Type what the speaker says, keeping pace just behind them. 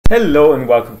Hello and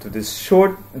welcome to this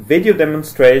short video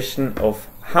demonstration of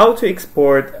how to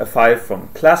export a file from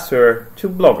Classeur to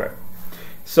Blogger.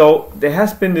 So there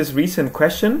has been this recent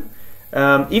question,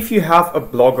 if you have a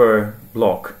Blogger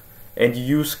blog and you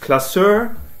use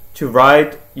Classeur to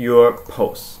write your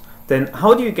posts, then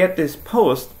how do you get this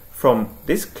post from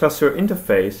this Classeur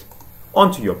interface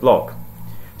onto your blog?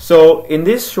 So in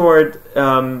this short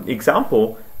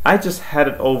example, I just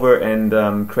headed over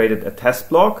and created a test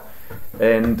blog.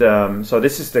 And so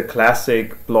this is the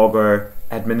classic Blogger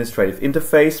administrative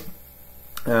interface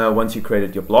once you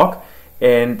created your blog.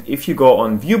 And if you go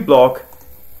on View Blog,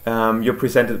 you're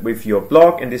presented with your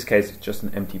blog. In this case, it's just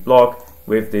an empty blog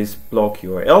with this blog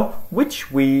URL, which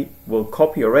we will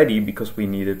copy already because we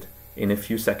need it in a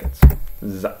few seconds.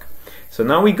 Zack. So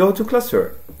now we go to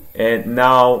Classeur, and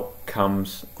now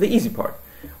comes the easy part.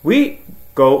 We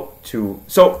go to,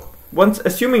 so once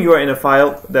assuming you are in a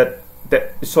file that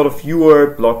is sort of your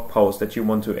blog post that you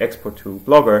want to export to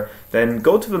Blogger, then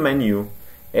go to the menu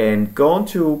and go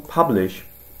into Publish.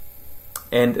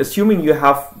 And assuming you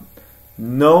have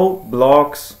no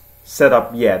blogs set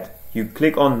up yet, you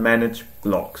click on Manage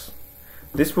Blogs.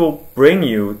 This will bring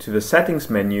you to the Settings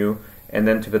menu and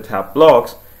then to the tab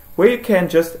Blogs, where you can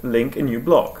just link a new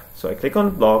blog. So I click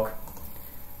on Blog,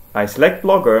 I select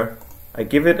Blogger, I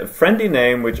give it a friendly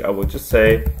name, which I will just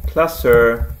say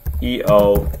Classeur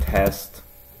EO test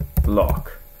blog.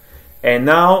 And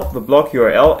now the blog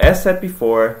URL, as said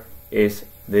before, is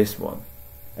this one.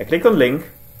 I click on link,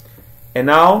 and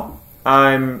now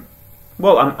I'm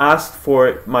asked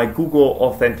for my Google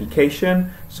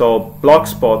authentication. So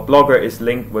Blogspot Blogger is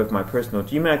linked with my personal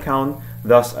Gmail account,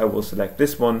 thus I will select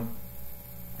this one.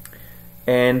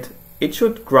 And it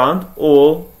should grant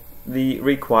all the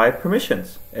required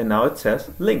permissions. And now it says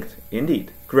linked,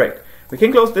 indeed. Great. We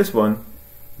can close this one.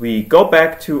 We go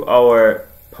back to our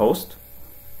post,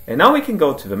 and now we can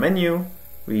go to the menu,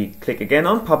 we click again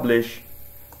on Publish,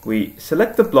 we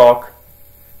select the blog,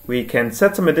 we can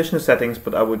set some additional settings,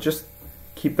 but I would just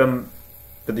keep them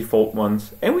the default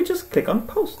ones, and we just click on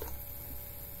Post.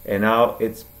 And now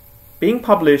it's being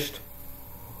published,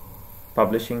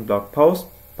 publishing blog post,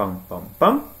 bum bum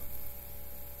bum,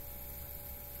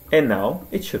 and now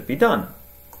it should be done.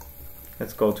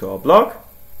 Let's go to our blog.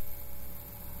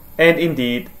 And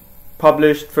indeed,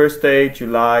 published first day,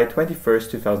 July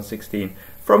 21st, 2016,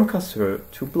 from Classeur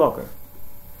to Blogger.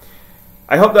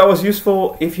 I hope that was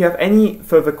useful. If you have any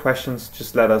further questions,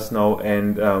 just let us know,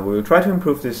 and we will try to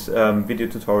improve this video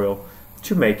tutorial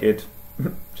to make it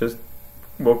just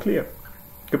more clear.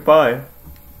 Goodbye.